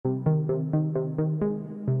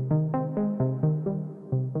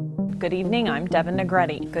Good evening, I'm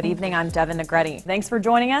DevinR.Negrete. Good evening, I'm DevinR.Negrete. Thanks for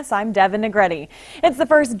joining us, I'm DevinR.Negrete. It's the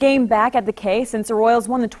first game back at the K since the Royals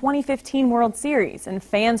won the 2015 World Series, and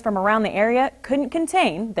fans from around the area couldn't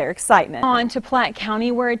contain their excitement. On to Platte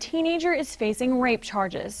County, where a teenager is facing rape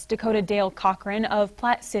charges. Dakota Dale Cochran of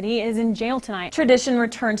Platte City is in jail tonight. Tradition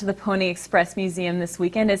returned to the Pony Express Museum this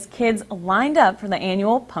weekend as kids lined up for the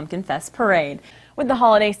annual Pumpkin Fest parade. With the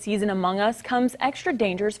holiday season among us comes extra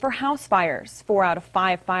dangers for house fires. 4 out of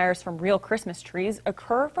 5 fires from real Christmas trees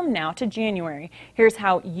occur from now to January. Here's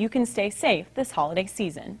how you can stay safe this holiday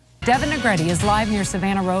season. DevinR.Negrete is live near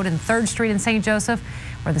Savannah Road and 3rd Street in St. Joseph,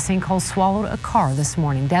 where the sinkhole swallowed a car this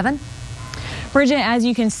morning. Devin? Bridget, as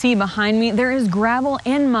you can see behind me, there is gravel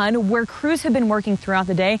and mud where crews have been working throughout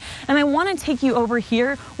the day. And I want to take you over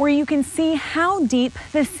here where you can see how deep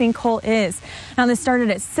this sinkhole is. Now, this started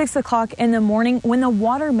at 6 o'clock in the morning when the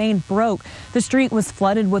water main broke. The street was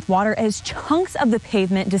flooded with water as chunks of the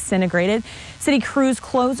pavement disintegrated. City crews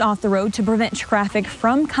closed off the road to prevent traffic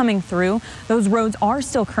from coming through. Those roads are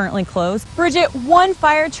still currently closed. Bridget, one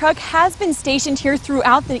fire truck has been stationed here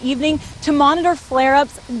throughout the evening to monitor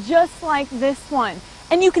flare-ups just like this one.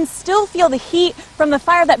 And you can still feel the heat from the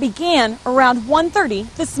fire that began around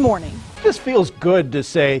 1:30 this morning. This feels good to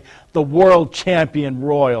say the world champion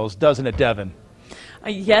Royals, doesn't it, Devin?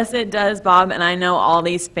 Yes, it does, Bob, and I know all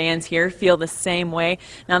these fans here feel the same way.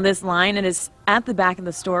 Now, this line, it is at the back of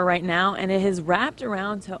the store right now, and it has wrapped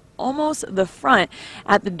around to almost the front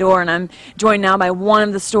at the door. And I'm joined now by one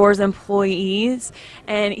of the store's employees,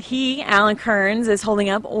 and he, Alan Kearns, is holding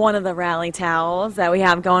up one of the rally towels that we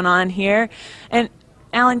have going on here. And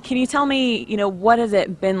Alan, can you tell me, what has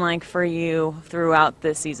it been like for you throughout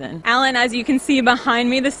this season? Alan, as you can see behind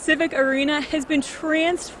me, the Civic Arena has been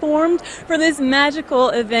transformed for this magical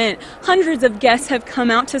event. Hundreds of guests have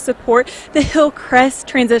come out to support the Hillcrest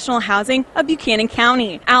Transitional Housing of Buchanan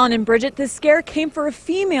County. Alan and Bridget, the scare came for a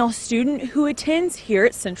female student who attends here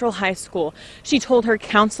at Central High School. She told her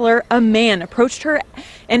counselor a man approached her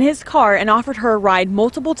in his car and offered her a ride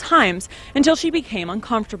multiple times until she became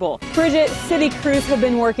uncomfortable. Bridget, city crews have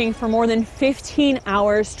been working for more than 15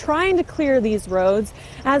 hours trying to clear these roads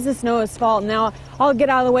as the snow has fallen. Now, I'll get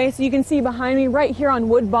out of the way so you can see behind me right here on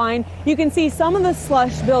Woodbine. You can see some of the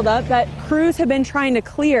slush buildup that crews have been trying to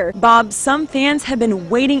clear. Bob, some fans have been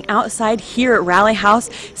waiting outside here at Rally House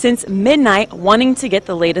since midnight wanting to get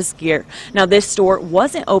the latest gear. Now, this store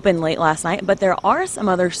wasn't open late last night, but there are some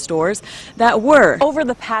other stores that were. Over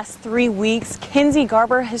the past 3 weeks, Kinsey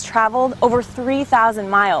Garber has traveled over 3,000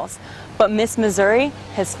 miles. But Miss Missouri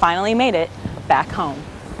has finally made it back home.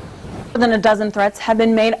 More than a dozen threats have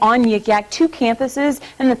been made on Yik Yak 2 campuses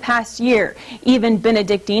in the past year. Even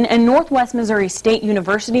Benedictine and Northwest Missouri State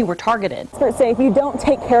University were targeted. Experts say if you don't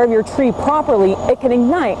take care of your tree properly, it can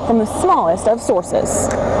ignite from the smallest of sources.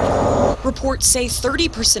 Reports say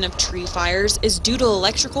 30% of tree fires is due to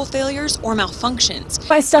electrical failures or malfunctions.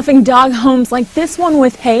 By stuffing dog homes like this one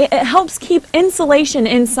with hay, it helps keep insulation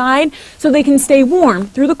inside so they can stay warm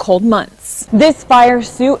through the cold months. This fire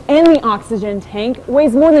suit and the oxygen tank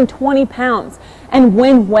weighs more than 20 pounds. And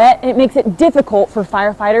when wet, it makes it difficult for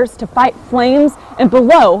firefighters to fight flames and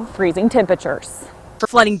below freezing temperatures.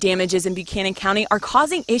 Flooding damages in Buchanan County are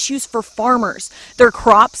causing issues for farmers. Their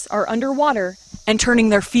crops are underwater and turning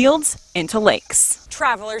their fields into lakes.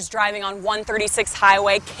 Travelers driving on 136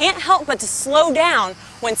 highway can't help but to slow down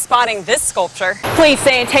when spotting this sculpture. Police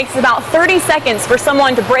say it takes about 30 seconds for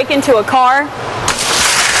someone to break into a car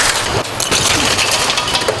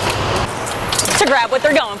to grab what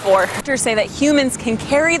they're going for. Doctors say that humans can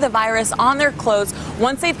carry the virus on their clothes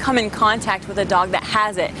once they've come in contact with a dog that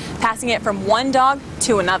has it, passing it from one dog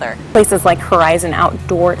to another. Places like Horizon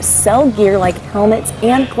Outdoor sell gear like helmets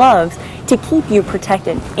and gloves to keep you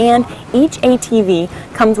protected, and each ATV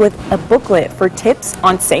comes with a booklet for tips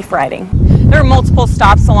on safe riding. There are multiple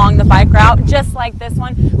stops along the bike route, just like this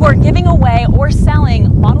one, who are giving away or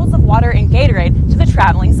selling bottles of water and Gatorade to the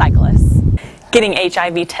traveling cyclists. Getting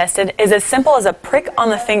HIV tested is as simple as a prick on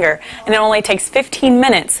the finger, and it only takes 15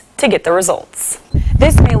 minutes to get the results.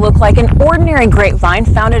 This may look like an ordinary grapevine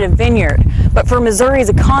found at a vineyard, but for Missouri's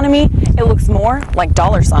economy, it looks more like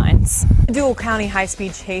dollar signs. A dual county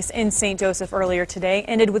high-speed chase in St. Joseph earlier today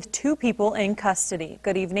ended with 2 people in custody.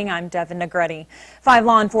 Good evening, I'm DevinR.Negrete. 5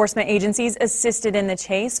 law enforcement agencies assisted in the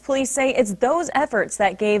chase. Police say it's those efforts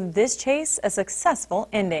that gave this chase a successful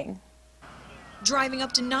ending. Driving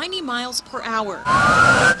up to 90 miles per hour.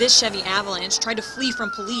 This Chevy Avalanche tried to flee from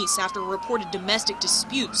police after a reported domestic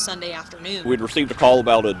dispute Sunday afternoon. We'd received a call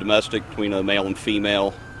about a domestic between a male and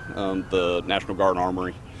female, the National Guard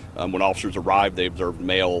Armory. When officers arrived, they observed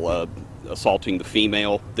male assaulting the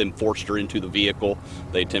female, then forced her into the vehicle.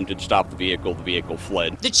 They attempted to stop the vehicle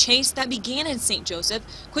fled. The chase that began in St. Joseph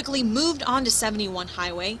quickly moved onto 71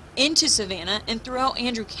 Highway, into Savannah, and throughout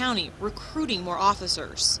Andrew County, recruiting more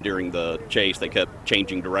officers. During the chase, they kept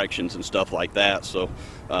changing directions and stuff like that, so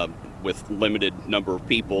with limited number of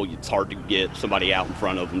people, it's hard to get somebody out in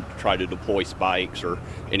front of them to try to deploy spikes or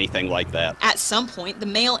anything like that. At some point, the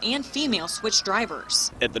male and female switched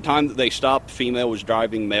drivers. At the time that they stopped, female was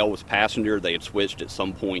driving, male was passenger. They had switched at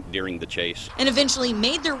some point during the chase. And eventually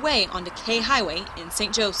made their way onto K Highway in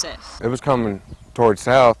St. Joseph. It was coming towards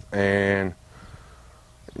south, and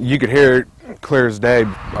you could hear it clear as day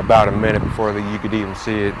about a minute before you could even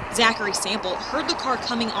see it. Zachary Sample heard the car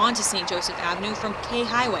coming onto St. Joseph Avenue from K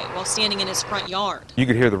Highway while standing in his front yard. You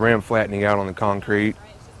could hear the rim flattening out on the concrete,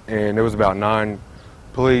 and there was about 9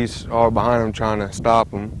 police all behind him trying to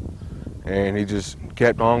stop him, and he just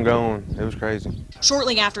kept on going. It was crazy.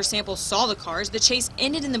 Shortly after Sample saw the cars, the chase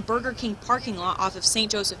ended in the Burger King parking lot off of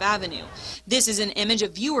St. Joseph Avenue. This is an image a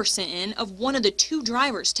viewer sent in of one of the 2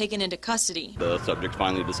 drivers taken into custody. The subject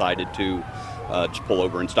finally decided to just pull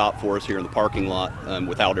over and stop for us here in the parking lot.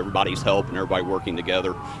 Without everybody's help and everybody working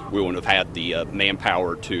together, we wouldn't have had the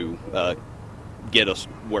manpower to get us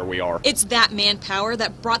where we are. It's that manpower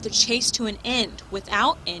that brought the chase to an end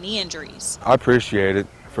without any injuries. I appreciate it,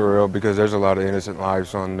 for real, because there's a lot of innocent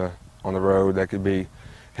lives on the road that could be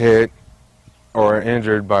hit or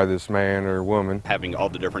injured by this man or woman. Having all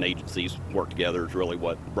the different agencies work together is really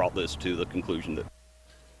what brought this to the conclusion that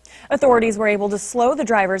authorities were able to slow the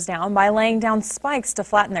drivers down by laying down spikes to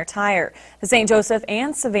flatten their tire. The St. Joseph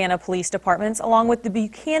and Savannah police departments, along with the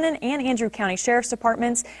Buchanan and Andrew County Sheriff's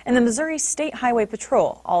Departments and the Missouri State Highway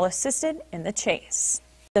Patrol, all assisted in the chase.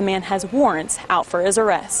 The man has warrants out for his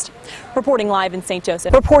arrest. Reporting live in St.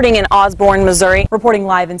 Joseph. Reporting in Osborne, Missouri. Reporting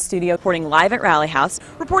live in studio. Reporting live at Rally House.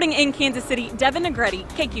 Reporting in Kansas City, DevinR.Negrete,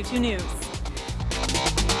 KQ2 News.